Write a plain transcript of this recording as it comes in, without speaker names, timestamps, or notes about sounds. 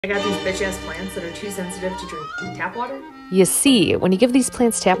I got these bitch-ass plants that are too sensitive to drink tap water. You see, when you give these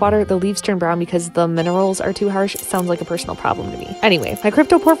plants tap water, the leaves turn brown because the minerals are too harsh. Sounds like a personal problem to me. Anyway, my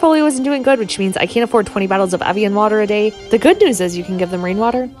crypto portfolio isn't doing good, which means I can't afford 20 bottles of Evian water a day. The good news is you can give them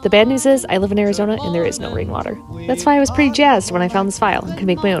rainwater. The bad news is I live in Arizona and there is no rainwater. That's why I was pretty jazzed when I found this file and could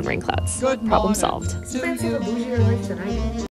make my own rain clouds. Problem solved. These plants have a bougier life than I do.